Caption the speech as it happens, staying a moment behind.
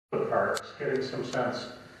the parks, getting some sense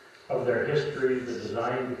of their history, the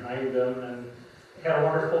design behind them, and had a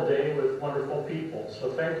wonderful day with wonderful people.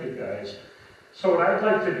 So thank you guys. So what I'd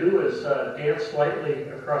like to do is dance slightly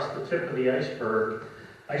across the tip of the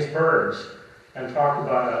icebergs, and talk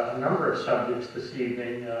about a number of subjects this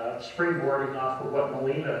evening, springboarding off of what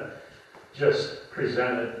Melina just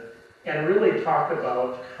presented, and really talk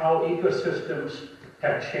about how ecosystems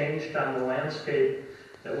have changed on the landscape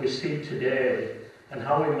that we see today, and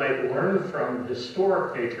how we might learn from the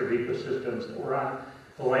historic nature of ecosystems that were on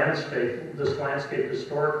the landscape, this landscape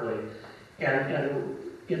historically, and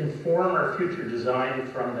inform our future design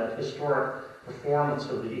from that historic performance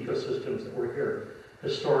of the ecosystems that were here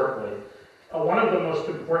historically. One of the most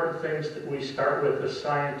important things that we start with as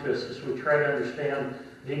scientists is we try to understand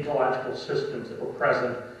the ecological systems that were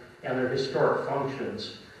present and their historic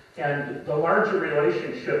functions. And the larger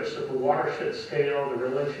relationships of the watershed scale, the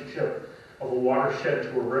relationship of a watershed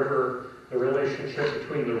to a river, the relationship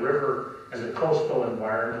between the river and the coastal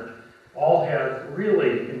environment, all have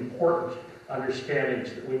really important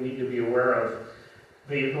understandings that we need to be aware of.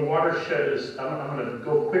 The watershed is, I'm going to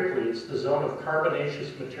go quickly, it's the zone of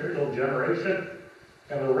carbonaceous material generation,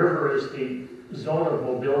 and the river is the zone of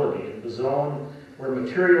mobility, the zone where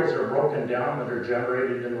materials are broken down that are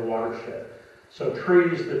generated in the watershed. So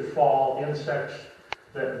trees that fall, insects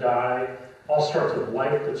that die, all sorts of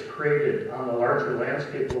life that's created on the larger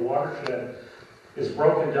landscape of the watershed is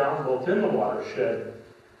broken down both in the watershed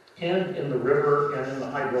and in the river and in the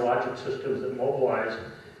hydrologic systems that mobilize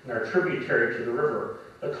and are tributary to the river.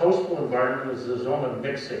 The coastal environment is a zone of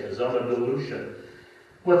mixing, a zone of dilution.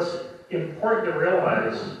 What's important to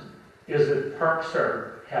realize is that parks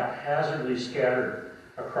are haphazardly scattered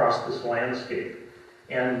across this landscape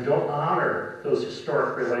and don't honor those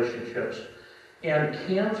historic relationships and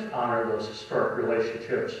can't honor those historic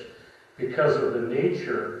relationships because of the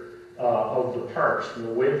nature of the parks and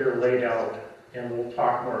the way they're laid out, and we'll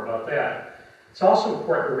talk more about that. It's also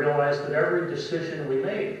important to realize that every decision we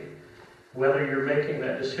make, whether you're making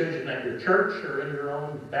that decision at your church or in your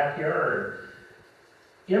own backyard,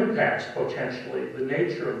 impacts potentially the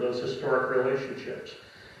nature of those historic relationships.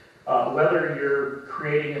 Whether you're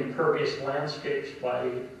creating impervious landscapes by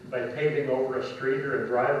paving over a street or a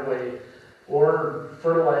driveway, or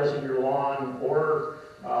fertilizing your lawn, or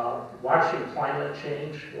watching climate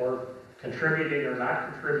change, or contributing or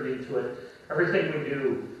not contributing to it, everything we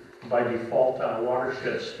do by default on a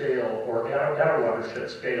watershed scale or at a watershed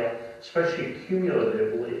scale, especially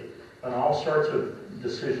cumulatively, when all sorts of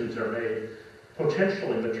decisions are made,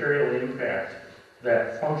 potentially materially impact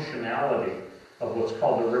that functionality of what's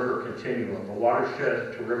called the river continuum, the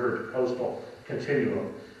watershed to river to coastal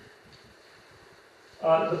continuum.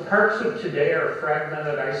 The parks of today are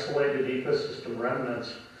fragmented, isolated ecosystem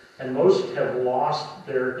remnants, and most have lost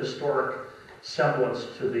their historic semblance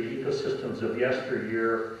to the ecosystems of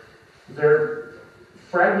yesteryear. Their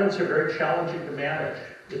fragments are very challenging to manage.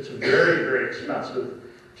 It's very, very expensive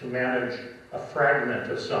to manage a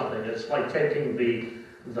fragment of something. It's like taking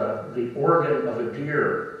the organ of a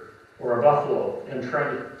deer or a buffalo and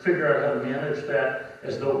trying to figure out how to manage that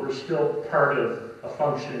as though it were still part of a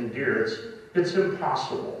functioning deer. It's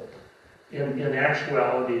impossible. In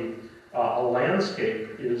actuality, a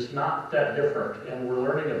landscape is not that different, and we're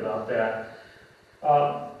learning about that.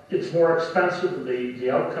 It's more expensive.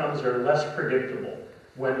 The outcomes are less predictable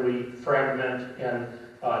when we fragment and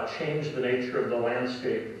change the nature of the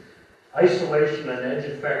landscape. Isolation and edge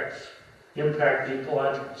effects impact the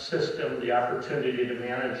ecological system, the opportunity to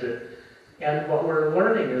manage it. And what we're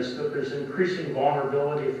learning is that there's increasing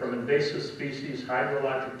vulnerability from invasive species,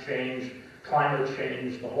 hydrologic change, climate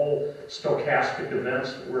change, the whole stochastic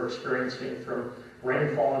events that we're experiencing, from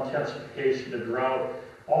rainfall intensification to drought.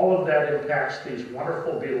 All of that impacts these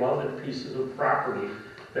wonderful, beloved pieces of property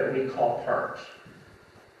that we call parks.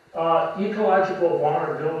 Ecological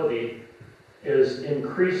vulnerability is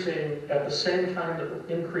increasing at the same time that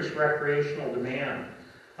increased recreational demand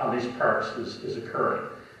on these parks is occurring.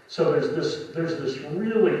 So there's this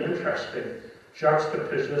really interesting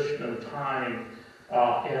juxtaposition in time,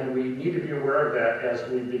 and we need to be aware of that as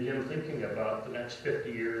we begin thinking about the next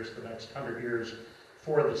 50 years, the next 100 years,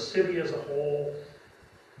 for the city as a whole,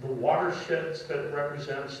 the watersheds that it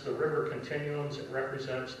represents, the river continuums it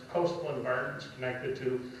represents, the coastal environments connected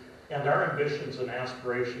to, and our ambitions and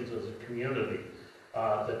aspirations as a community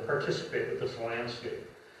that participate with this landscape.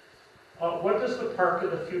 What does the park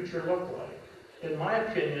of the future look like? In my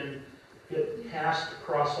opinion, it has to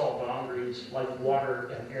cross all boundaries like water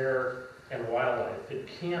and air and wildlife. It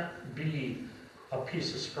can't be a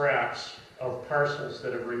piece of scraps of parcels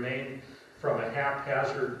that have remained from a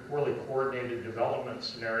haphazard, poorly coordinated development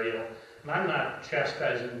scenario. And I'm not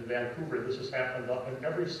chastising Vancouver. This has happened in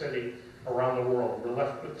every city around the world. We're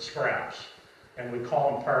left with scraps, and we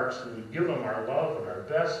call them parks, and we give them our love and our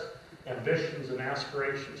best ambitions and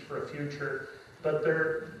aspirations for a future, but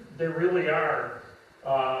they really are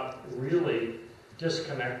really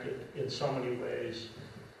disconnected in so many ways.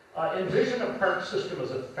 Envision a park system as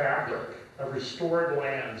a fabric of restored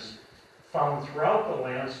lands found throughout the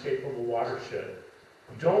landscape of a watershed.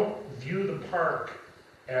 Don't view the park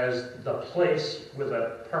as the place with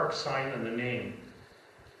a park sign and a name.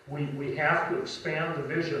 We have to expand the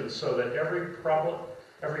vision so that every public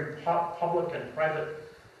and private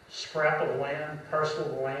scrap of land, parcel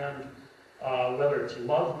of land, whether it's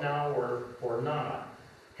loved now or not,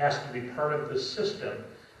 has to be part of this system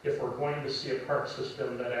if we're going to see a park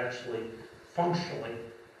system that actually functionally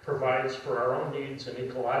provides for our own needs and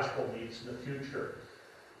ecological needs in the future.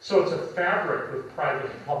 So it's a fabric of private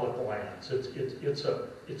and public lands. It's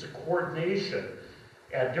a coordination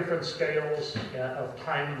at different scales of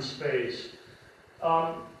time and space.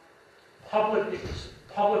 Public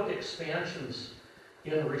expansions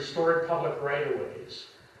in restored public right-of-ways,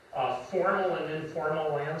 formal and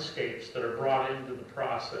informal landscapes that are brought into the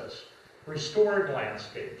process, restored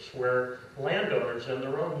landscapes where landowners in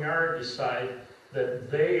their own yard decide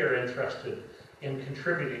that they are interested in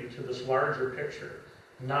contributing to this larger picture,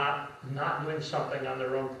 not doing something on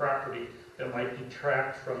their own property that might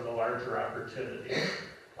detract from the larger opportunity.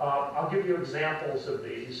 I'll give you examples of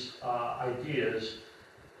these ideas.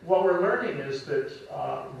 What we're learning is that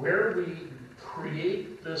where we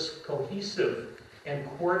create this cohesive and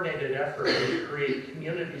coordinated effort, we create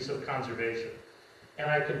communities of conservation. And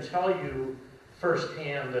I can tell you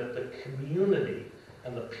firsthand that the community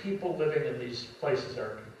and the people living in these places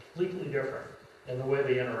are completely different in the way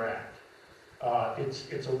they interact.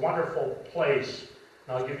 It's a wonderful place,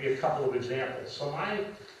 and I'll give you a couple of examples. So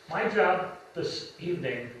my job this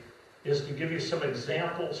evening is to give you some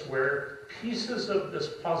examples where pieces of this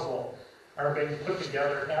puzzle are being put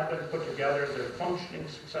together, have been put together, they're functioning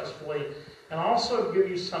successfully, and also give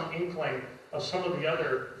you some inkling of some of the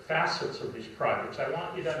other facets of these projects. I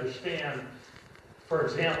want you to understand, for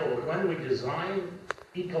example, that when we design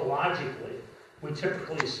ecologically, we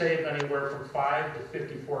typically save anywhere from 5 to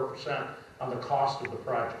 54% on the cost of the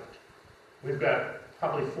project. We've got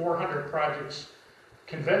probably 400 projects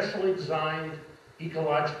conventionally designed,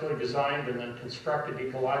 ecologically designed, and then constructed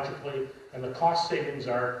ecologically, and the cost savings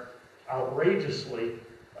are outrageously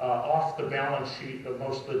off the balance sheet of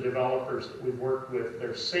most of the developers that we've worked with.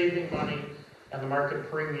 They're saving money, and the market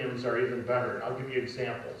premiums are even better. I'll give you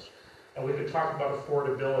examples. And we could talk about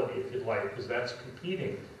affordability if you'd like, because that's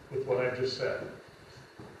competing with what I've just said.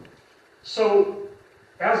 So,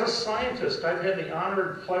 as a scientist, I've had the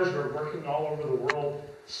honored pleasure of working all over the world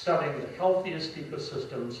studying the healthiest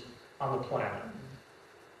ecosystems on the planet.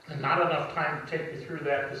 And not enough time to take you through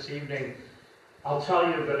that this evening. I'll tell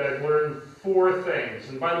you that I've learned 4 things.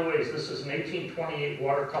 And by the way, this is an 1828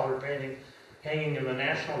 watercolor painting hanging in the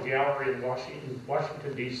National Gallery in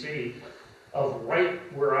Washington, D.C., of right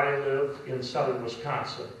where I live in southern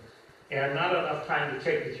Wisconsin. And not enough time to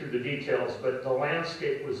take you through the details, but the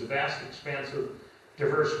landscape was vast, expansive,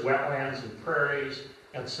 diverse wetlands and prairies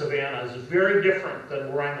and savannas, very different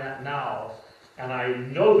than where I'm at now. And I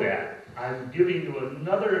know that. I'm giving you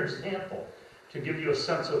another example to give you a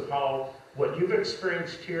sense of how what you've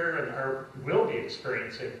experienced here and will be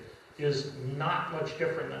experiencing is not much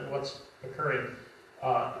different than what's occurring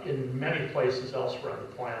in many places elsewhere on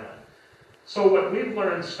the planet. So what we've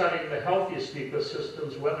learned studying the healthiest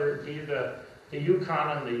ecosystems, whether it be the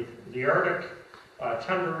Yukon and the Arctic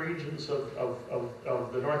tundra regions of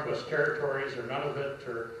the Northwest Territories, or Nunavut,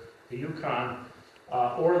 or the Yukon,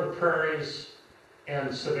 or the prairies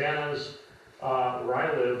and savannas where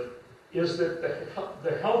I live, is that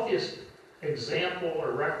the healthiest example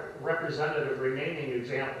or representative remaining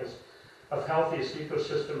examples of healthiest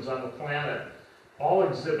ecosystems on the planet all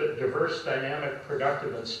exhibit diverse, dynamic,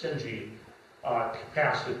 productive, and stingy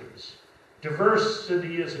capacities.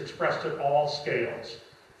 Diversity is expressed at all scales,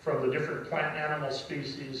 from the different plant and animal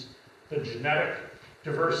species, the genetic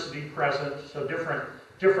diversity present, so different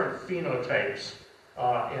phenotypes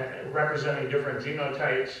representing different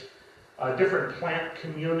genotypes, different plant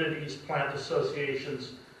communities, plant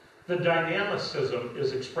associations. The dynamicism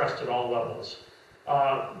is expressed at all levels.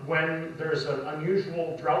 When there's an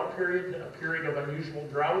unusual drought period, a period of unusual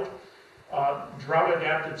drought,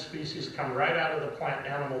 drought-adapted species come right out of the plant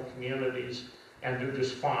animal communities and do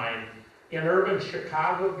just fine. In urban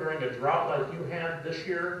Chicago, during a drought like you had this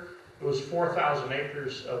year, it was 4,000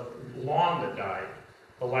 acres of lawn that died.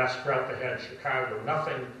 the last drought they had in Chicago.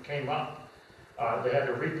 Nothing came up. They had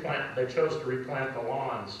to replant, they chose to replant the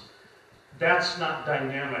lawns. That's not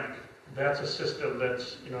dynamic. That's a system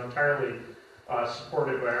that's entirely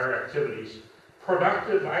supported by our activities.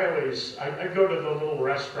 Productive, I go to the little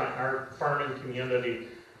restaurant in our farming community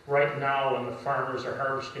right now, and the farmers are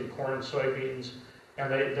harvesting corn and soybeans,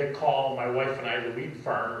 and they call my wife and I the weed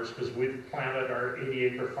farmers because we've planted our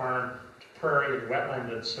 80-acre farm to prairie and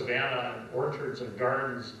wetland and savanna and orchards and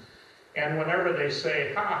gardens. And whenever they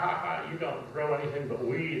say, ha ha ha, you don't grow anything but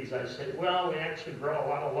weeds, I say, well, we actually grow a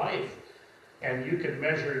lot of life. And you can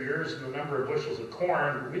measure yours in the number of bushels of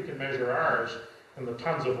corn, we can measure ours in the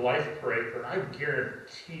tons of life per acre. And I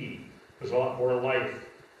guarantee there's a lot more life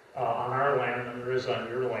on our land than there is on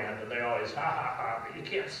your land. And they always, ha ha ha, but you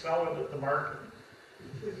can't sell it at the market.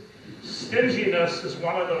 Stinginess is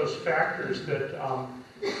one of those factors that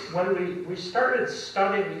when we started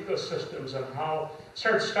studying ecosystems and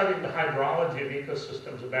started studying the hydrology of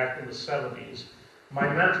ecosystems back in the 70s, my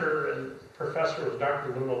mentor and professor was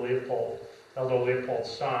Dr. Luna Leopold, Aldo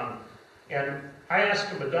Leopold's son, and I asked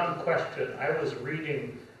him a dumb question. I was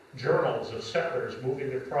reading journals of settlers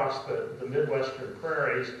moving across the Midwestern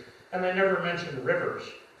prairies, and they never mentioned rivers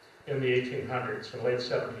in the 1800s and late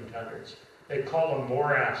 1700s. They called them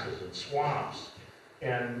morasses and swamps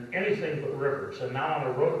and anything but rivers. And now on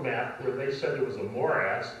a road map where they said it was a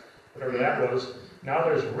morass, whatever that was, now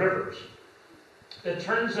there's rivers. It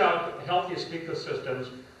turns out that the healthiest ecosystems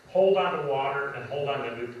hold on to water and hold on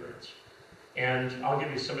to nutrients. And I'll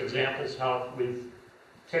give you some examples how we've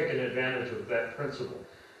taken advantage of that principle.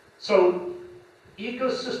 So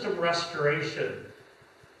ecosystem restoration,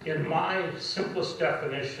 in my simplest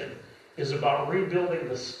definition, is about rebuilding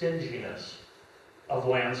the stinginess of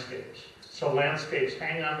landscapes. So landscapes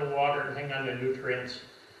hang on to water and hang on to nutrients,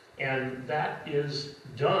 and that is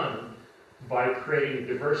done by creating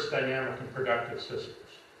diverse, dynamic, and productive systems.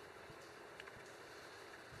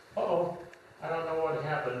 Uh-oh, I don't know what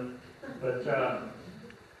happened, but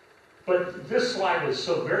this slide is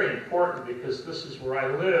so very important because this is where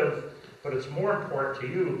I live, but it's more important to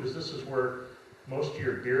you because this is where most of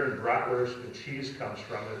your beer and bratwurst and cheese comes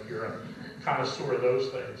from if you're a connoisseur of those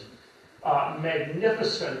things.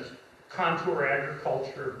 Magnificent contour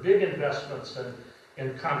agriculture, big investments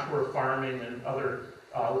in contour farming and other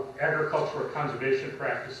agricultural conservation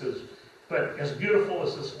practices. But as beautiful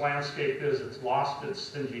as this landscape is, it's lost its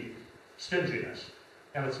stinginess.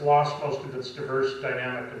 And it's lost most of its diverse,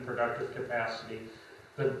 dynamic, and productive capacity.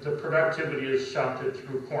 The productivity is shunted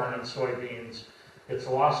through corn and soybeans. It's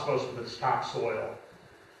lost most of its topsoil.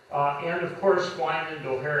 And of course, flying into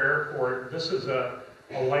O'Hare Airport, this is a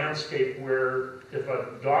landscape where if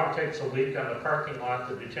a dog takes a leak on the parking lot,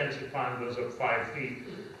 the detention pond goes up 5 feet.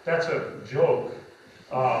 That's a joke.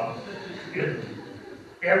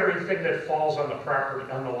 Everything that falls on the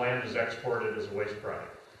property, on the land, is exported as a waste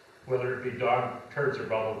product, whether it be dog turds or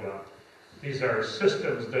bubble gum. These are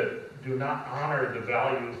systems that do not honor the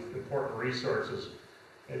value of important resources.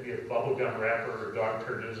 Maybe a bubble gum wrapper or dog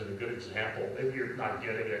turd isn't a good example. Maybe you're not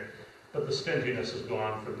getting it, but the stinginess is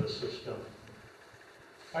gone from this system.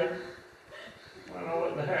 I don't know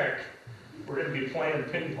what the heck. We're going to be playing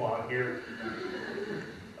ping pong here.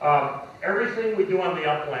 Everything we do on the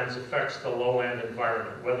uplands affects the lowland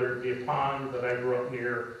environment, whether it be a pond that I grew up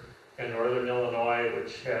near in northern Illinois,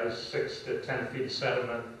 which has 6 to 10 feet of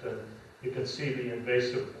sediment, and you can see the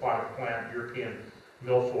invasive aquatic plant, European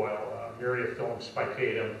milfoil, Myriophyllum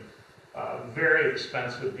spicatum. Very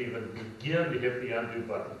expensive to even begin to hit the undo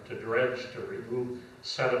button, to dredge, to remove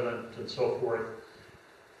sediment, and so forth.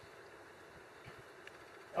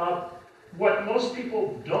 What most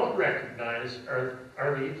people don't recognize are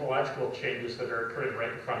the ecological changes that are occurring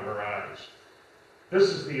right in front of our eyes. This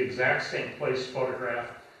is the exact same place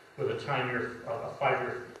photographed with a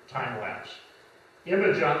 5-year time lapse.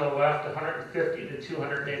 Image on the left, 150 to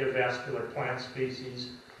 200 native vascular plant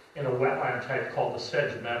species in a wetland type called the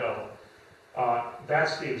sedge meadow.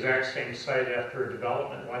 That's the exact same site after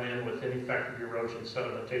development went in with ineffective erosion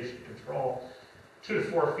sedimentation control. 2 to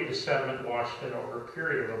 4 feet of sediment washed in over a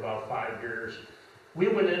period of about 5 years. We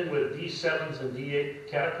went in with D7s and D8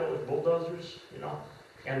 Caterpillar bulldozers,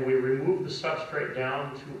 and we removed the substrate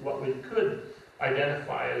down to what we could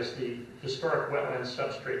identify as the historic wetland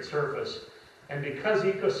substrate surface. And because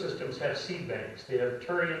ecosystems have seed banks, they have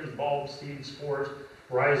turions, bulbs, seeds, spores,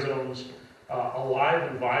 rhizomes, alive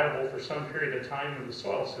and viable for some period of time in the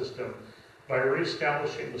soil system, by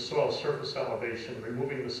reestablishing the soil surface elevation,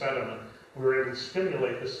 removing the sediment, we were able to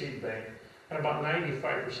stimulate the seed bank, and about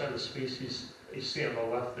 95% of the species you see on the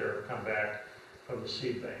left there have come back from the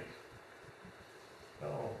seed bank.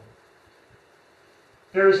 So,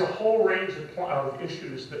 There's a whole range of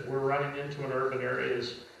issues that we're running into in urban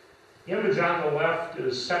areas. The image on the left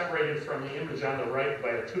is separated from the image on the right by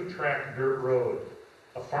a 2-track dirt road,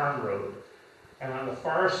 a farm road. And on the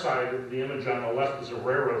far side of the image on the left is a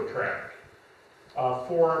railroad track.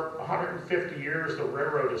 For 150 years, the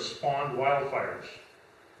railroad has spawned wildfires.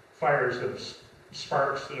 Fires of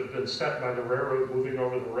sparks that have been set by the railroad moving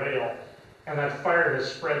over the rail. And that fire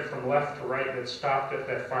has spread from left to right and it stopped at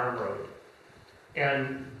that farm road.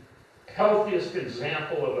 And healthiest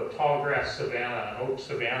example of a tall grass savanna, an oak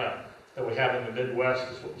savanna that we have in the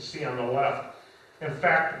Midwest is what you see on the left. In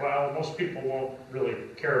fact, while most people won't really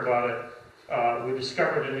care about it, we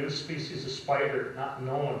discovered a new species of spider not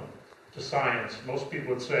known to science. Most people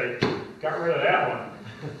would say, got rid of that one.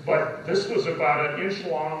 But this was about an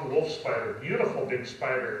inch-long wolf spider, beautiful big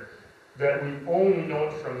spider, that we only know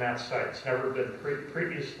it from that site. It's never been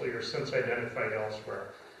previously or since identified elsewhere.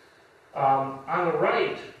 On the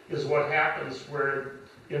right is what happens where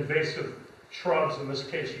invasive shrubs, in this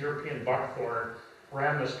case European buckthorn,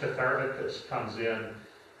 Rhamnus catharticus, comes in.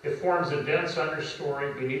 It forms a dense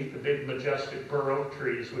understory beneath the big majestic bur oak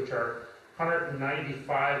trees, which are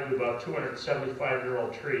 195 to about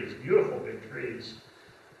 275-year-old trees, beautiful big trees.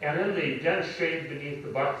 And in the dense shade beneath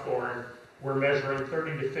the buckthorn, we're measuring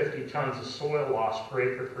 30 to 50 tons of soil loss per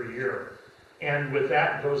acre per year. And with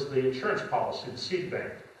that goes the insurance policy, the seed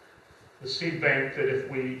bank. The seed bank that if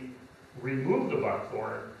we remove the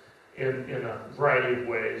buckthorn in a variety of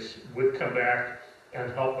ways would come back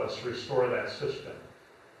and help us restore that system.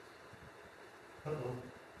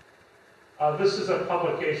 This is a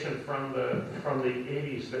publication from the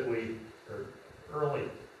 80s that we, or early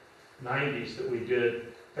 90s that we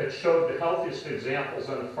did, that showed the healthiest examples.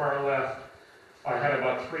 On the far left, I had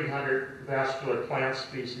about 300 vascular plant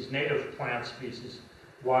species, native plant species,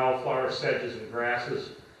 wildflower, sedges, and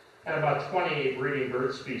grasses, and about 28 breeding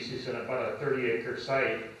bird species in about a 30-acre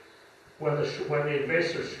site. When the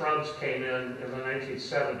invasive shrubs came in the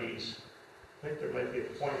 1970s, I think there might be a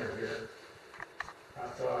pointer here.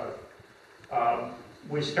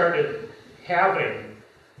 We started having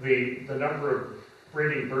the number of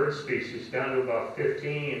breeding bird species down to about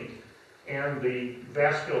 15, and the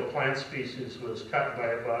vascular plant species was cut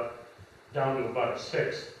by down to about a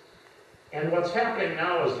sixth. And what's happening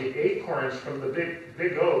now is the acorns from the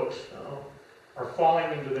big oaks are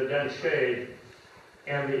falling into the dense shade,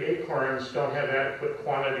 and the acorns don't have adequate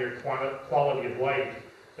quantity or quality of light.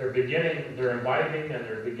 They're imbibing and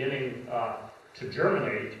they're beginning to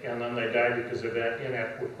germinate, and then they die because of that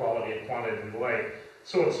inadequate quality and quantity of light.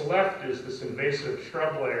 So what's left is this invasive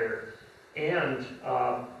shrub layer, and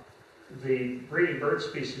the breeding bird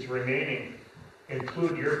species remaining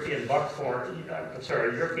include European buckthorn,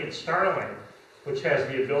 European starling, which has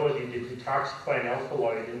the ability to detoxify an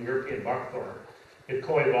alkaloid in European buckthorn. It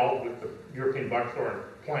co-evolved with the European buckthorn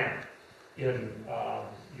plant in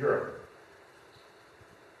Europe.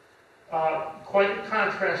 Quite in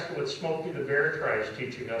contrast to what Smokey the bear tries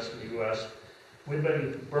teaching us in the U.S., we've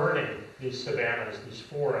been burning these savannas, these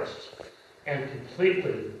forests, and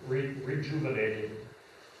completely rejuvenating,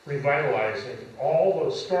 revitalizing all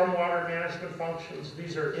the stormwater management functions.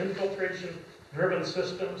 These are infiltration-driven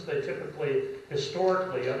systems. They typically,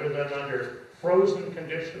 historically, other than under frozen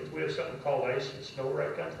conditions, we have something called ice and snow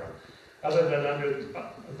where I come from. Other than under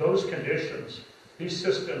those conditions, these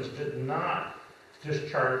systems did not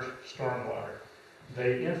discharge stormwater.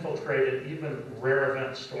 They infiltrated even rare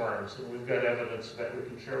event storms, and we've got evidence that we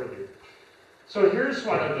can share with you. So here's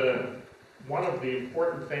one of the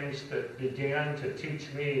important things that began to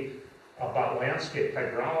teach me about landscape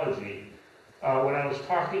hydrology. When I was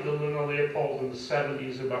talking to Luna Leopold in the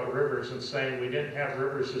 70s about rivers and saying we didn't have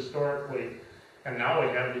rivers historically, and now we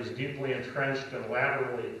have these deeply entrenched and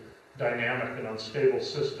laterally dynamic and unstable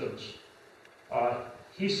systems,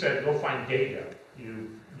 he said, go find data, you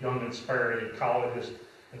young inspiring ecologist,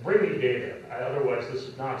 and bring me data, otherwise this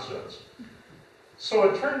is nonsense. So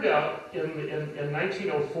it turned out in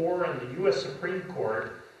 1904 in the US Supreme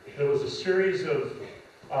Court, there was a series of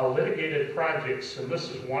litigated projects, and this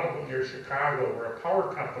is one of them near Chicago, where a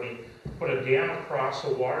power company put a dam across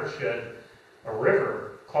a watershed, a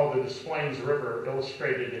river called the Des Plaines River,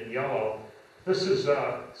 illustrated in yellow. This is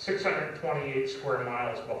 628 square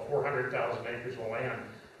miles, about 400,000 acres of land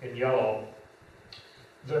in yellow.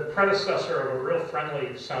 The predecessor of a real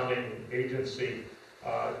friendly sounding agency,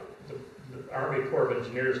 the Army Corps of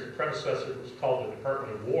Engineers, the predecessor was called the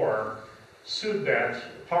Department of War, sued that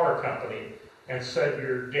power company and said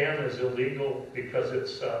your dam is illegal because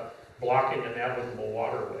it's blocking a navigable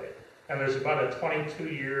waterway. And there's about a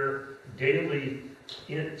 22-year daily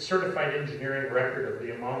certified engineering record of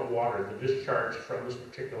the amount of water, the discharge from this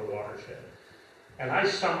particular watershed. And I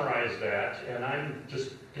summarize that, and I'm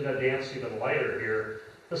just going to dance even lighter here.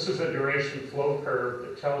 This is a duration flow curve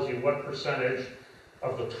that tells you what percentage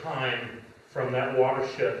of the time from that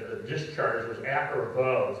watershed the discharge was at or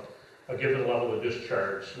above a given level of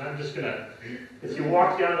discharge. And I'm just going to, if you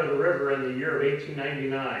walk down to the river in the year of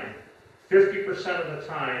 1899, 50% of the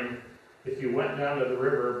time, if you went down to the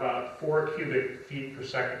river, about 4 cubic feet per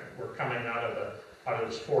second were coming out of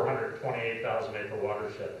this 428,000 acre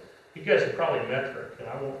watershed. You guys are probably metric, and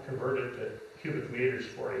I won't convert it to cubic meters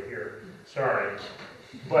for you here. Sorry.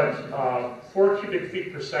 But 4 cubic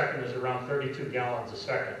feet per second is around 32 gallons a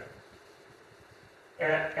second.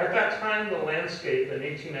 At that time, the landscape in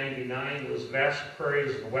 1899 was vast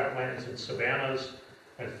prairies and wetlands and savannas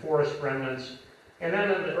and forest remnants. And then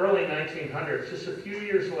in the early 1900s, just a few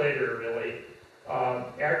years later, really,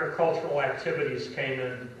 agricultural activities came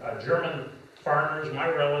in. German farmers, my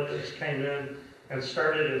relatives, came in and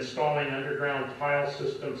started installing underground tile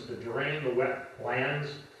systems to drain the wetlands,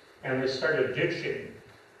 and they started ditching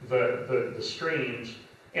the streams.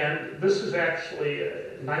 And this is actually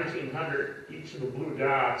 1900. Each of the blue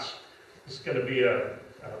dots is going to be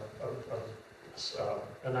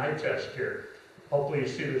an eye test here. Hopefully you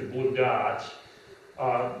see there's blue dots.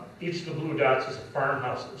 Each of the blue dots is a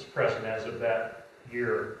farmhouse that was present as of that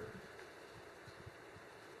year.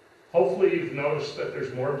 Hopefully you've noticed that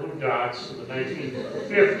there's more blue dots in the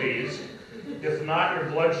 1950s. If not, your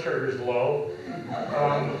blood sugar is low.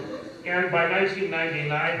 And by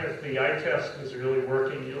 1999, if the eye test is really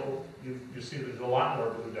working, you see there's a lot more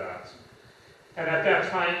blue dots. And at that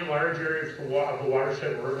time, large areas of the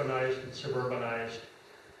watershed were urbanized and suburbanized.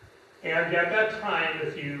 And at that time,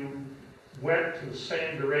 if you went to the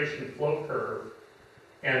same duration flow curve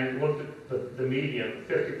and looked at the median,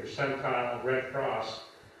 50 percentile right across,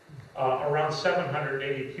 around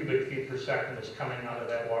 780 cubic feet per second is coming out of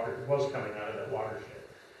that was coming out of that watershed.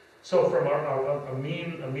 So from a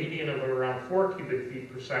median of around 4 cubic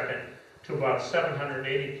feet per second to about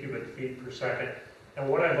 780 cubic feet per second. And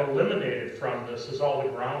what I've eliminated from this is all the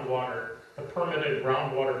groundwater, the permitted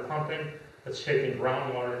groundwater pumping that's taking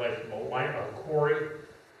groundwater like from a quarry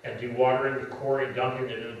and dewatering the quarry, dumping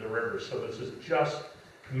it into the river. So this is just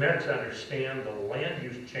meant to understand the land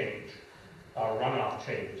use change, runoff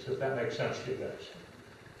changes, if that makes sense to you guys.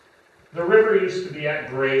 The river used to be at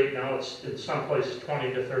grade, now it's in some places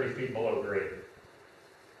 20 to 30 feet below grade.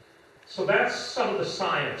 So that's some of the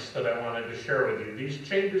science that I wanted to share with you. These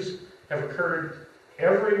changes have occurred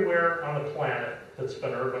everywhere on the planet that's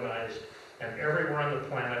been urbanized and everywhere on the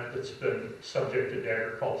planet that's been subjected to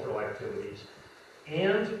agricultural activities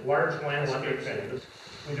and large landscape changes.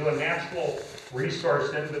 We do a natural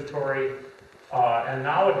resource inventory, and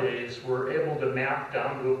nowadays we're able to map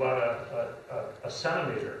down to about a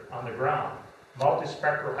centimeter on the ground,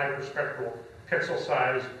 multispectral, hyperspectral, pixel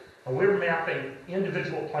size, and we're mapping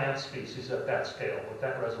individual plant species at that scale with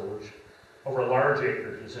that resolution over large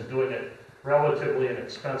acreages and doing it relatively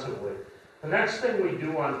inexpensively. The next thing we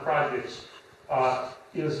do on projects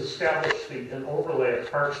is establish an overlay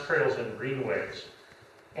of parks, trails, and greenways.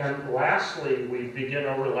 And lastly, we begin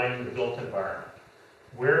overlaying the built environment.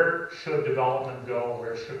 Where should development go?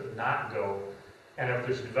 Where should it not go? And if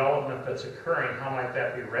there's development that's occurring, how might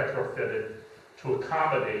that be retrofitted to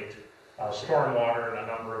accommodate stormwater and a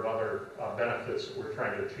number of other benefits that we're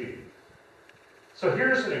trying to achieve? So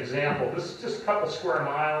here's an example. This is just a couple square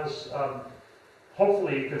miles.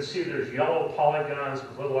 Hopefully you can see there's yellow polygons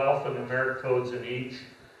with little alphanumeric codes in each.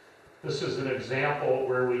 This is an example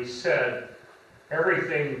where we said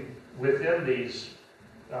everything within these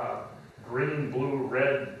green, blue,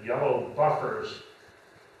 red, yellow buffers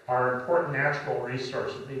are important natural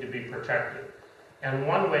resources that need to be protected. And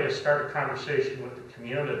one way to start a conversation with the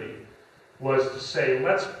community was to say,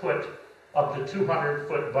 let's put up to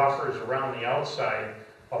 200-foot buffers around the outside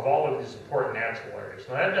of all of these important natural areas.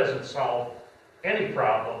 Now that doesn't solve any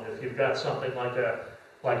problem if you've got something like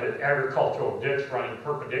an agricultural ditch running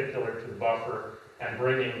perpendicular to the buffer and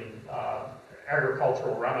bringing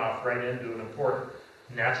agricultural runoff right into an important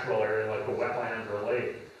natural area like a wetland or a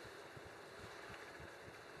lake.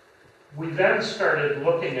 We then started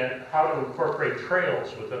looking at how to incorporate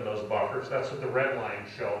trails within those buffers. That's what the red lines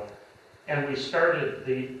show. And we started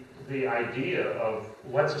the idea of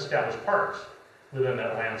let's establish parks within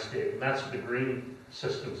that landscape. And that's what the green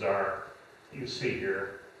systems are you see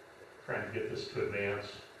here. Trying to get this to advance.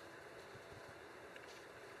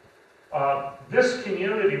 This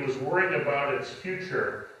community was worried about its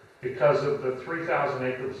future because of the 3,000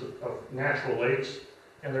 acres of natural lakes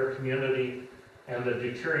in their community. and the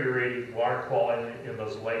deteriorating water quality in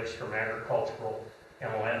those lakes from agricultural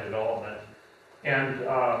and land development. And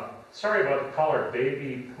sorry about the color,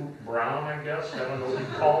 baby poop brown, I guess. I don't know what you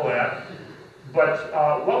call that.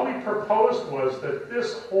 But what we proposed was that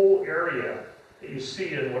this whole area that you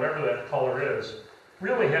see in whatever that color is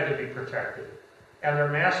really had to be protected. And their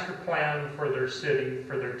master plan for their city,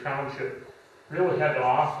 for their township, really had to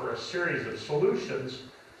offer a series of solutions.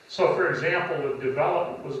 So for example, if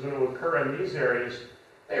development was going to occur in these areas,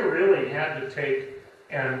 they really had to take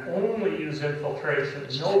and only use infiltration,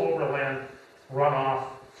 no overland runoff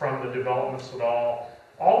from the developments at all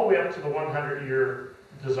the way up to the 100-year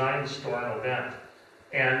design storm event.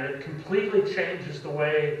 And it completely changes the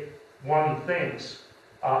way one thinks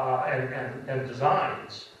and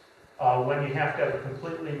designs when you have to have a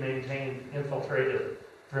completely maintained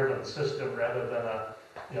infiltrative-driven system rather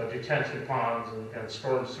than detention ponds and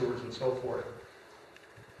storm sewers and so forth.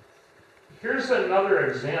 Here's another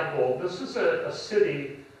example. This is a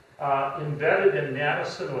city embedded in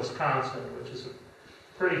Madison, Wisconsin, which is a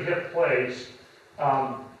pretty hip place,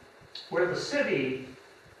 where the city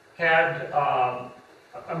had a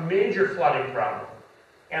major flooding problem.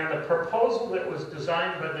 And the proposal that was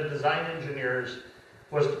designed by the design engineers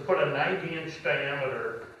was to put a 90-inch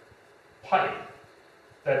diameter pipe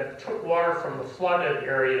that took water from the flooded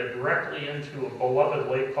area directly into a beloved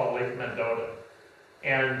lake called Lake Mendota.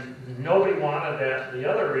 And nobody wanted that. The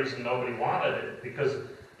other reason nobody wanted it, because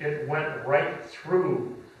it went right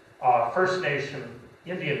through First Nation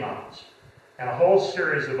Indian mountains and a whole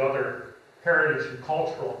series of other heritage and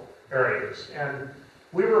cultural areas. And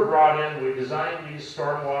we were brought in, we designed these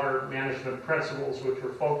stormwater management principles, which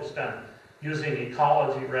were focused on using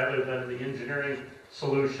ecology rather than the engineering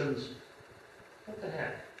solutions. What the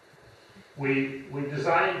heck? We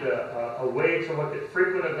designed a way to look at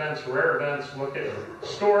frequent events, rare events, look at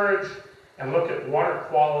storage, and look at water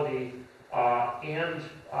quality, and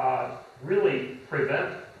really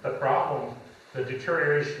prevent the problem, the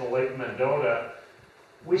deterioration of Lake Mendota.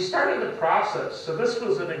 We started the process. So this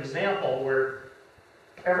was an example where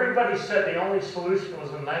everybody said the only solution was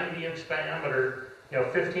a 90-inch diameter,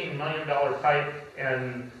 $15 million pipe,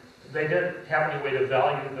 and they didn't have any way to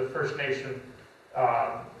value the First Nation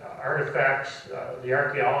artifacts, the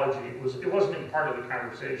archaeology. It wasn't even part of the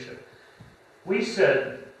conversation. We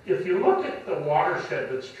said, if you look at the watershed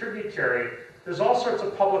that's tributary, there's all sorts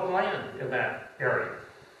of public land in that area.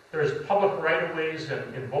 There's public right-of-ways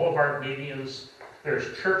and boulevard medians,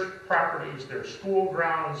 there's church properties, there's school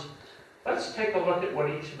grounds. Let's take a look at what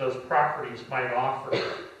each of those properties might offer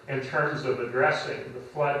in terms of addressing the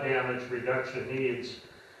flood damage reduction needs.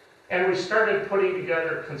 And we started putting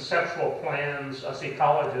together conceptual plans, us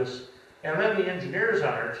ecologists, and then the engineers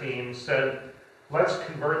on our team said, let's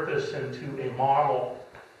convert this into a model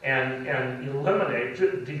and eliminate,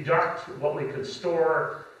 deduct what we could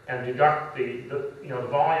store, and deduct the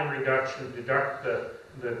volume reduction, deduct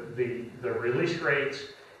the release rates,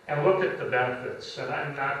 and look at the benefits. And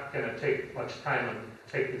I'm not going to take much time and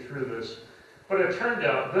take you through this, but it turned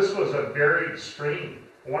out this was a buried stream,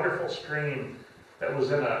 a wonderful stream that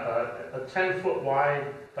was in a 10-foot wide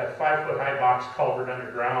by 5-foot high box culvert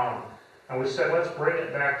underground. And we said, let's bring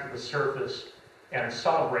it back to the surface and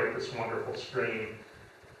celebrate this wonderful stream.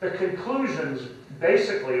 The conclusions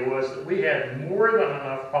basically was that we had more than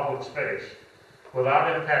enough public space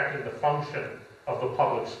without impacting the function of the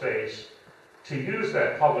public space. To use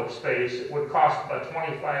that public space, it would cost about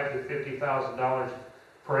 $25,000 to $50,000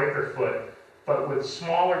 per acre foot, but with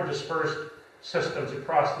smaller dispersed systems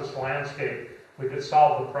across this landscape, we could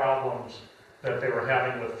solve the problems that they were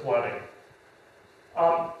having with flooding.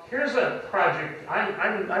 Here's a project.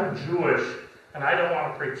 I'm Jewish, and I don't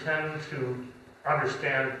want to pretend to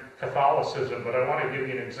understand Catholicism, but I want to give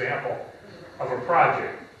you an example of a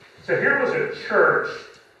project. So here was a church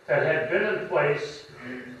that had been in place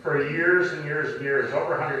for years and years and years,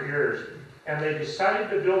 over 100 years, and they decided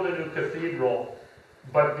to build a new cathedral,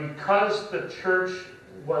 but because the church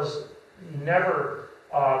was never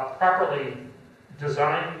properly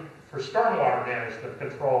designed for stormwater management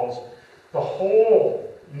controls,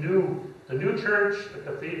 the new church, the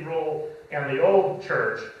cathedral, and the old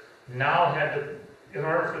church now had to, in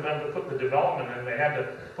order for them to put the development in, they had to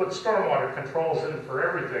put stormwater controls in for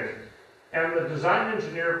everything. And the design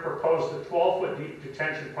engineer proposed a 12-foot deep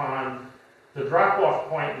detention pond. The drop-off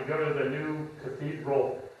point to go to the new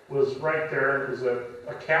cathedral was right there. It was a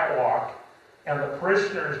catwalk. And the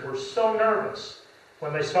parishioners were so nervous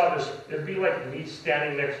when they saw this. It'd be like me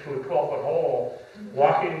standing next to a 12-foot hole,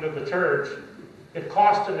 walking to the church. It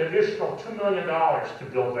cost an additional $2 million to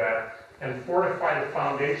build that and fortify the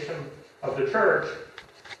foundation of the church.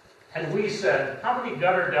 And we said, how many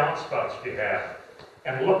gutter downspouts do you have?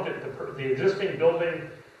 And looked at the existing building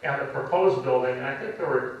and the proposed building, and I think there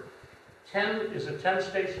were 10, is it 10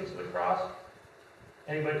 stations of the cross?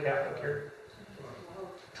 Anybody Catholic here?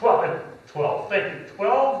 12, 12, thank you,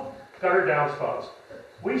 12 gutter downspouts.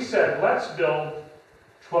 We said, let's build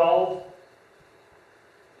 12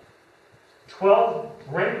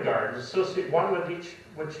 rain gardens, associate one with each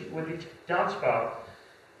downspout.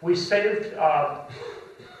 We saved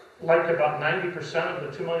like about 90% of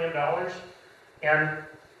the $2 million, and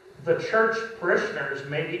the church parishioners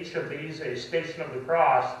made each of these a Station of the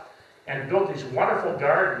Cross and built these wonderful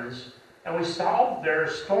gardens, and we solved their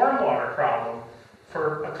stormwater problem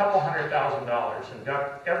for a couple $100,000 and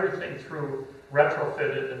got everything through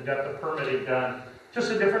retrofitted and got the permitting done.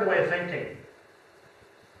 Just a different way of thinking.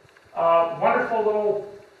 Wonderful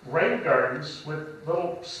little rain gardens with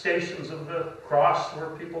little stations of the cross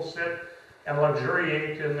where people sit and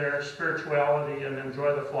luxuriate in their spirituality and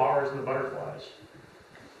enjoy the flowers and the butterflies.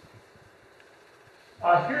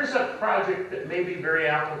 Here's a project that may be very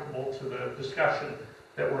applicable to the discussion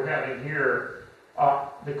that we're having here.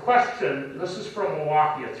 The question, this is from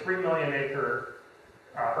Milwaukee, a 3 million acre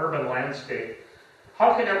urban landscape.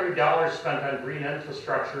 How can every dollar spent on green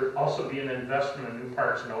infrastructure also be an investment in new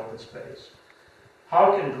parks and open space?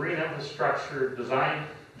 How can green infrastructure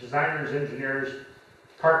designers, engineers,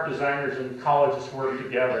 park designers, and colleges work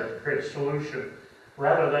together to create a solution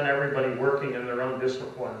rather than everybody working in their own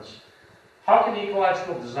disciplines? How can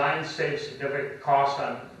ecological design save significant costs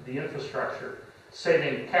on the infrastructure,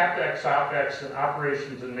 saving CapEx, OpEx, and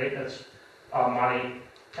operations and maintenance money?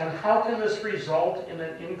 And how can this result in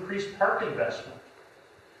an increased park investment?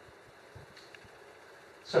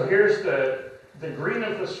 So here's the green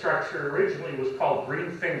infrastructure originally was called Green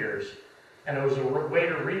Fingers, and it was a way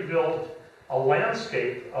to rebuild a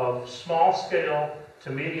landscape of small scale to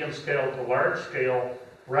medium scale to large scale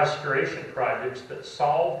restoration projects that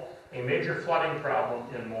solve a major flooding problem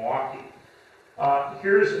in Milwaukee.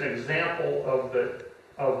 Here's an example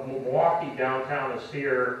of Milwaukee downtown is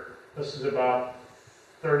here. This is about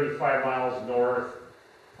 35 miles north,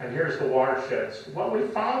 and here's the watersheds. What we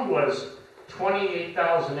found was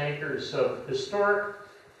 28,000 acres of historic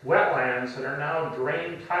wetlands that are now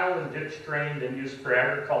drained, tile and ditch drained and used for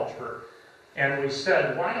agriculture. And we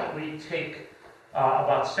said, why don't we take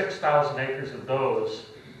about 6,000 acres of those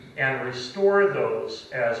and restore those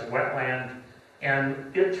as wetland.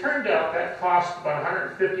 And it turned out that cost about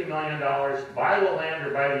 $150 million to buy the land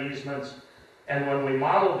or buy the easements. And when we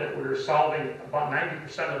modeled it, we were solving about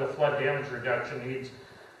 90% of the flood damage reduction needs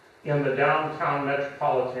in the downtown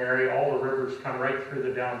metropolitan area. All the rivers come right through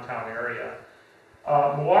the downtown area.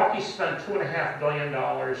 Milwaukee spent $2.5 billion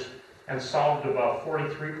and solved about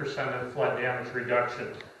 43% of the flood damage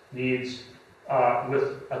reduction needs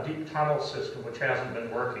with a deep tunnel system, which hasn't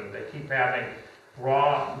been working. They keep having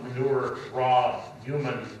raw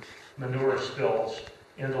human manure spills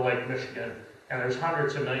into Lake Michigan, and there's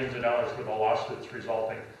hundreds of millions of dollars worth of lawsuits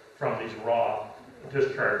resulting from these raw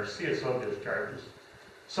discharges, CSO discharges.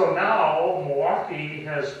 So now Milwaukee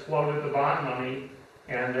has floated the bond money,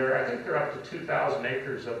 and I think they're up to 2,000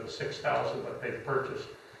 acres of the 6,000 that they've purchased,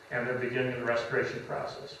 and they're beginning the restoration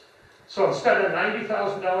process. So instead of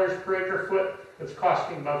 $90,000 per acre foot, it's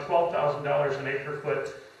costing about $12,000 an acre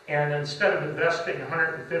foot. And instead of investing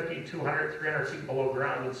 150, 200, 300 feet below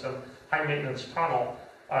ground in some high maintenance tunnel,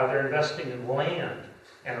 they're investing in land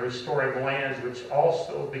and restoring land, which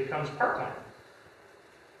also becomes parkland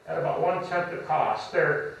at about 1/10 the cost.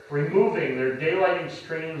 They're daylighting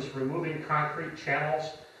streams, removing concrete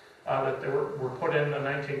channels that were put in the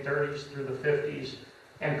 1930s through the 50s,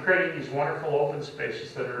 and creating these wonderful open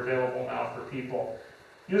spaces that are available now for people.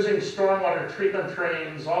 Using stormwater treatment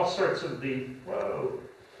trains, all sorts of the, whoa,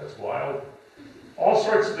 that's wild. All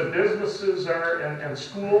sorts of the businesses and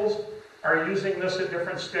schools are using this at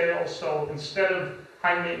different scales. So instead of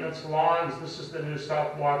high maintenance lawns, this is the new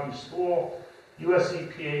South Milwaukee School. US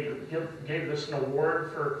EPA gave this an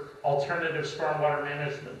award for alternative stormwater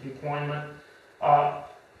management deployment.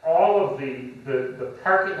 All of the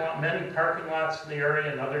parking lot, many parking lots in the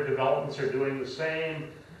area and other developments are doing the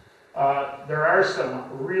same. There are some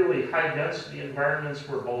really high density environments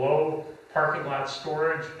where below parking lot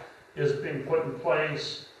storage is being put in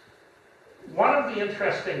place. One of the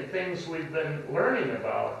interesting things we've been learning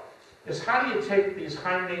about is how do you take these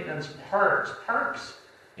high maintenance parks? Parks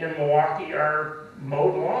in Milwaukee are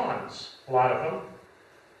mowed lawns, a lot of them.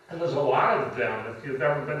 And there's a lot of them. If you've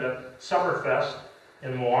ever been to Summerfest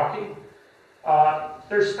in Milwaukee,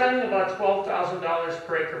 they're spending about $12,000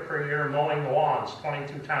 per acre per year mowing the lawns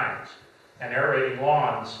 22 times and aerating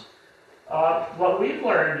lawns. What we've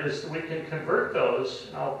learned is that we can convert those,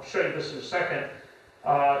 and I'll show you this in a second,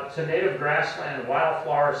 to native grassland,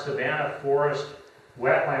 wildflower, savanna, forest,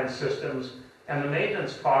 wetland systems, and the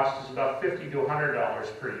maintenance cost is about $50 to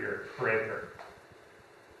 $100 per year, per acre.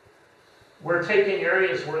 We're taking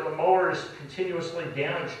areas where the mowers continuously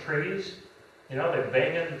damage trees. You know, they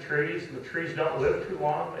bang into trees, and the trees don't live too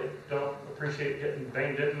long. They don't appreciate getting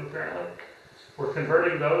banged into, apparently. We're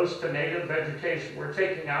converting those to native vegetation. We're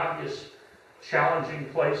taking obvious, challenging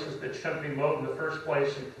places that shouldn't be mowed in the first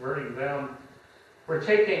place and converting them. We're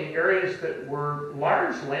taking areas that were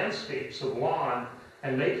large landscapes of lawn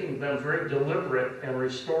and making them very deliberate and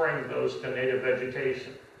restoring those to native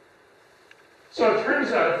vegetation. So it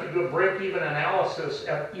turns out if you do a break-even analysis,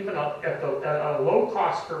 at a low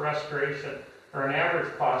cost for restoration, or an average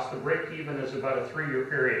cost, the break-even is about a 3-year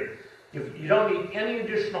period. You don't need any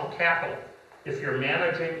additional capital if you're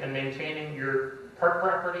managing and maintaining your park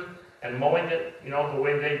property and mowing it, you know, the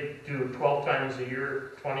way they do 12 times a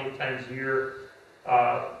year, 20 times a year.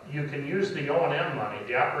 You can use the O&M money,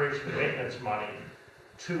 the operation and maintenance money,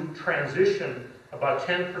 to transition about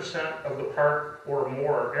 10% of the park or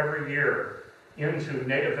more every year into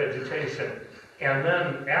native vegetation. And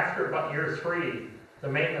then after about year 3, the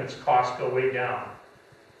maintenance costs go way down.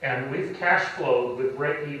 And we've cash flowed with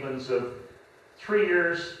break-evens of 3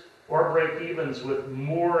 years or break-evens with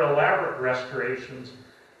more elaborate restorations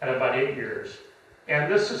at about 8 years.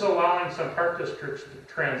 And this is allowing some park districts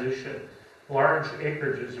to transition large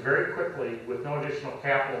acreages very quickly with no additional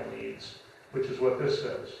capital needs, which is what this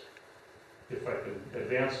says, if I can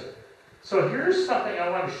advance it. So here's something I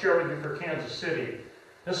want to share with you for Kansas City.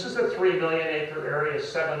 This is a 3 million acre area,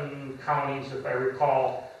 7 counties if I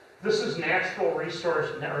recall. This is natural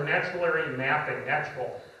resource, or natural area mapping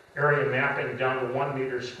down to 1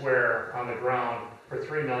 meter square on the ground for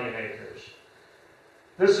 3 million acres.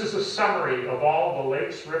 This is a summary of all the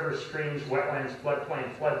lakes, rivers, streams, wetlands,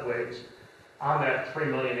 floodplain, floodways on that 3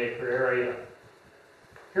 million acre area.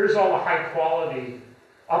 Here's all the high quality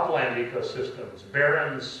upland ecosystems,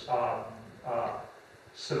 barrens,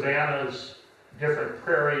 savannas, different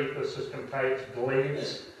prairie ecosystem types,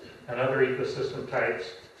 glades, and other ecosystem types.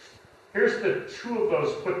 Here's the 2 of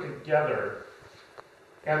those put together.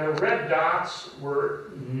 And the red dots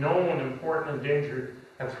were known, important, endangered,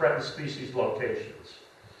 and threatened species locations.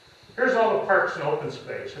 Here's all the parks and open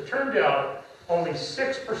space. It turned out only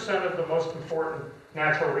 6% of the most important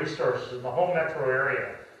natural resources in the whole metro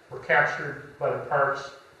area were captured by the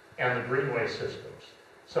parks and the greenway systems.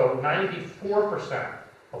 So 94%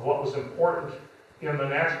 of what was important in the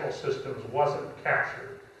natural systems wasn't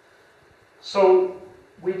captured. So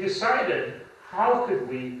we decided, how could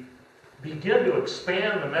we begin to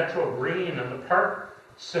expand the metro green and the park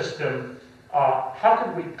system? How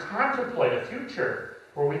could we contemplate a future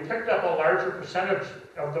where we picked up a larger percentage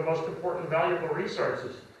of the most important valuable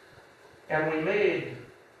resources? And we made,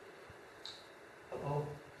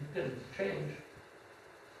 it didn't change.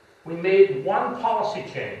 We made one policy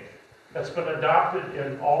change that's been adopted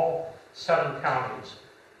in all 7 counties.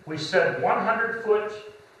 We said 100-foot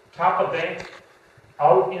top of bank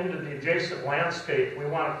out into the adjacent landscape. We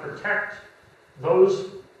want to protect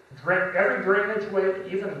those, every drainage way,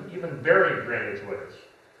 even buried drainage ways.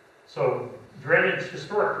 So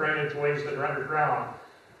historic drainage ways that are underground.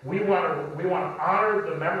 We want to honor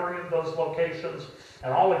the memory of those locations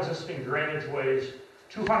and all existing drainage ways.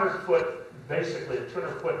 200-foot, basically a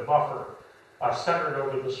 200-foot buffer centered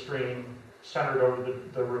over the stream, centered over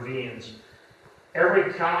the ravines.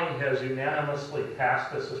 Every county has unanimously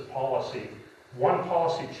passed this as policy. One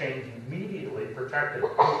policy change immediately protected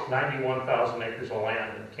 91,000 acres of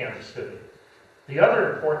land in Kansas City. The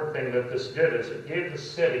other important thing that this did is it gave the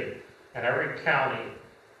city and every county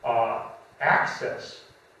access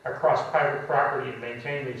across private property to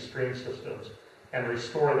maintain these stream systems and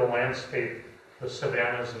restore the landscape, the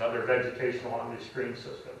savannas and other vegetation along these stream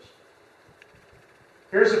systems.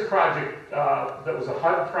 Here's a project that was a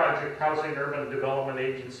HUD project, Housing Urban Development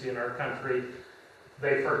Agency in our country.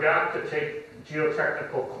 They forgot to take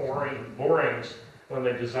geotechnical borings when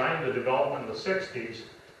they designed the development in the 60s.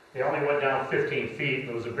 They only went down 15 feet.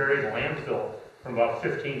 There was a buried landfill from about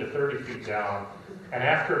 15 to 30 feet down. And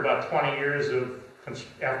after about 20 years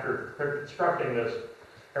after constructing this,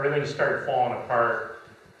 everything started falling apart.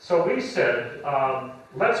 So we said,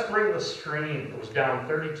 let's bring the stream that was down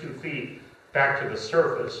 32 feet back to the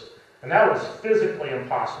surface. And that was physically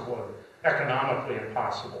impossible and economically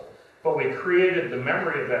impossible. But we created the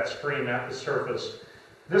memory of that stream at the surface.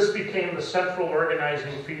 This became the central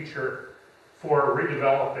organizing feature for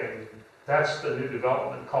redeveloping. That's the new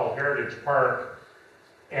development called Heritage Park.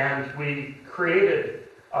 And we created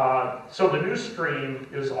So the new stream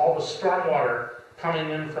is all the stormwater coming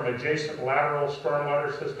in from adjacent lateral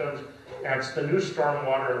stormwater systems, and it's the new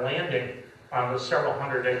stormwater landing on the several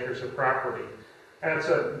hundred acres of property. And it's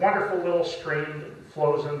a wonderful little stream that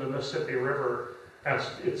flows in the Mississippi River, and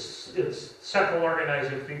it's central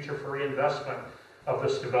organizing feature for reinvestment of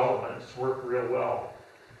this development. It's worked real well.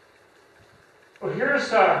 Well,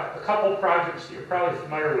 here's a couple projects that you're probably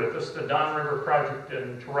familiar with. This is the Don River project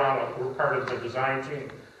in Toronto. We're part of the design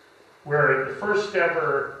team, where the first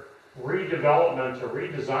ever redevelopment or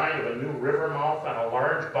redesign of a new river mouth on a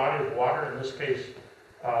large body of water, in this case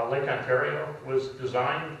Lake Ontario, was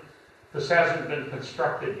designed. This hasn't been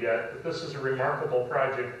constructed yet, but this is a remarkable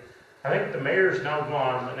project. I think the mayor's now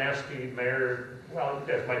gone, the nasty mayor. Well,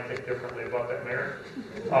 you guys might think differently about that mayor.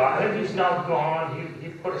 I think he's now gone. He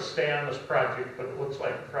put a stay on this project, but it looks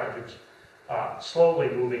like the project's slowly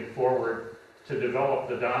moving forward to develop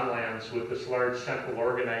the Donlands with this large central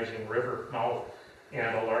organizing river mouth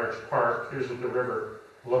and a large park. Here's what the river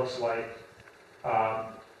looks like.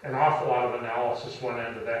 An awful lot of analysis went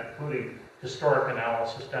into that, including historic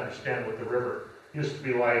analysis to understand what the river used to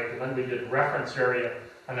be like. And then we did reference area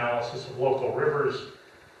analysis of local rivers,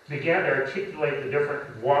 began to articulate the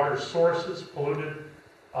different water sources, polluted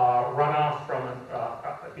runoff from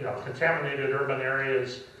contaminated urban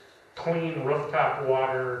areas, clean rooftop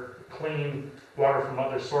water, clean water from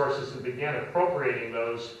other sources, and began appropriating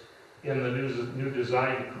those in the new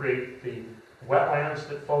design to create the wetlands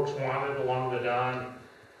that folks wanted along the Don.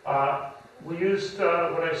 We used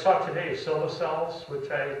what I saw today, solar cells, which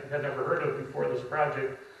I had never heard of before this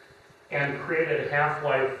project, and created a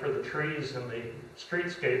half-life for the trees in the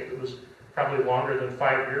streetscape that was probably longer than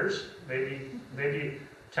 5 years, maybe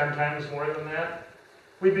 10 times more than that.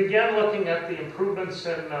 We began looking at the improvements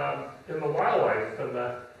in the wildlife,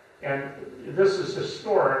 and this is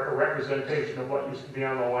historic, a representation of what used to be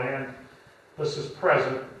on the land. This is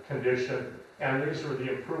present condition, and these were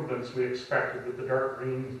the improvements we expected with the dark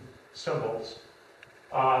green symbols.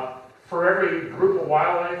 For every group of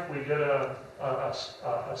wildlife, we did a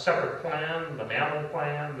separate plan, the mammal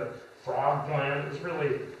plan, the frog plan. It was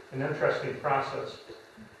really an interesting process.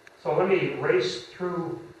 So let me race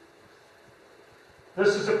through.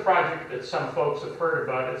 This is a project that some folks have heard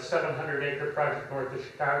about. It's a 700-acre project north of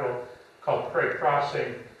Chicago called Prairie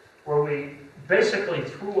Crossing, where we basically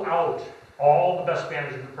threw out all the best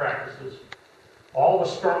management practices, all the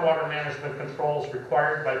stormwater management controls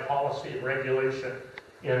required by policy and regulation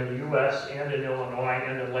in the U.S. and in Illinois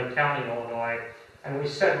and in Lake County, Illinois. And we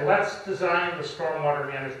said, let's design the stormwater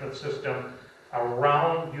management system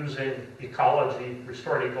around using ecology,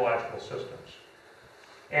 restored ecological systems.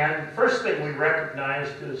 And first thing we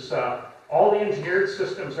recognized is all the engineered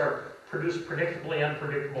systems produce predictably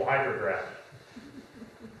unpredictable hydrographs.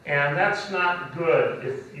 And that's not good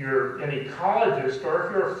if you're an ecologist or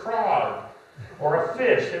if you're a frog or a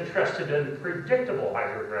fish interested in predictable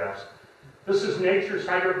hydrographs. This is nature's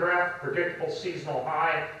hydrograph, predictable seasonal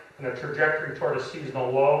high and a trajectory toward a seasonal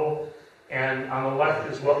low. And on the left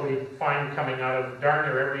is what we find coming out of darn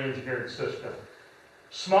near every engineered system.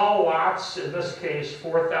 Small lots, in this case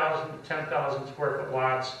 4,000 to 10,000 square foot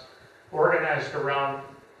lots, organized around,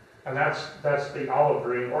 and that's the olive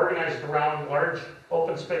green, organized around large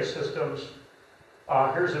open space systems.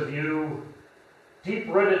 Here's a view.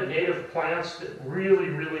 Deep-rooted native plants that really,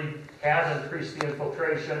 really have increased the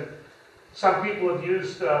infiltration. Some people have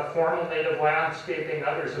used formal native landscaping.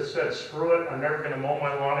 Others have said, screw it, I'm never going to mow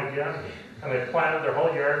my lawn again. And they planted their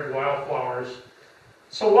whole yard with wildflowers.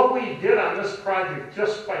 So what we did on this project,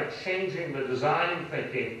 just by changing the design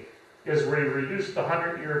thinking, is we reduced the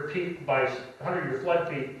 100-year flood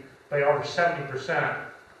peak by over 70%,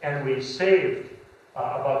 and we saved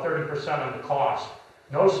about 30% on the cost.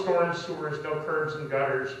 No storm sewers, no curbs and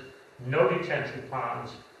gutters, no detention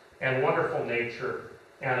ponds, and wonderful nature,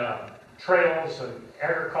 and trails and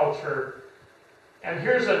agriculture. And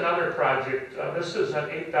here's another project. This is an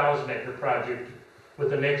 8,000-acre project with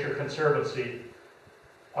the Nature Conservancy.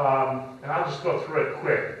 And I'll just go through it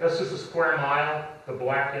quick. This is a square mile, the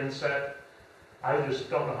black inset. I just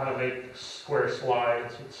don't know how to make square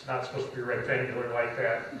slides. It's not supposed to be rectangular like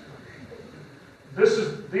that.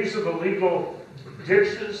 These are the legal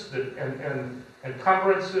ditches and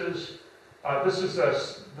encumbrances. This is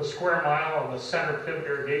the square mile on the center pivot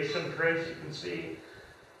irrigation trace you can see.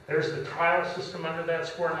 There's the tile system under that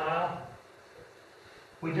square mile.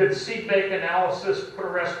 We did seed bank analysis, put a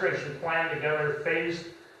restoration plan together, phased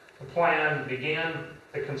the plan, began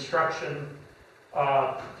the construction,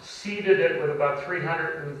 seeded it with about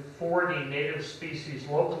 340 native species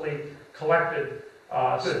locally collected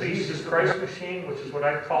the Jesus Christ machine, which is what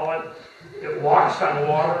I call it. It walks on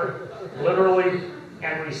water, literally,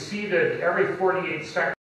 and receded every 48 seconds.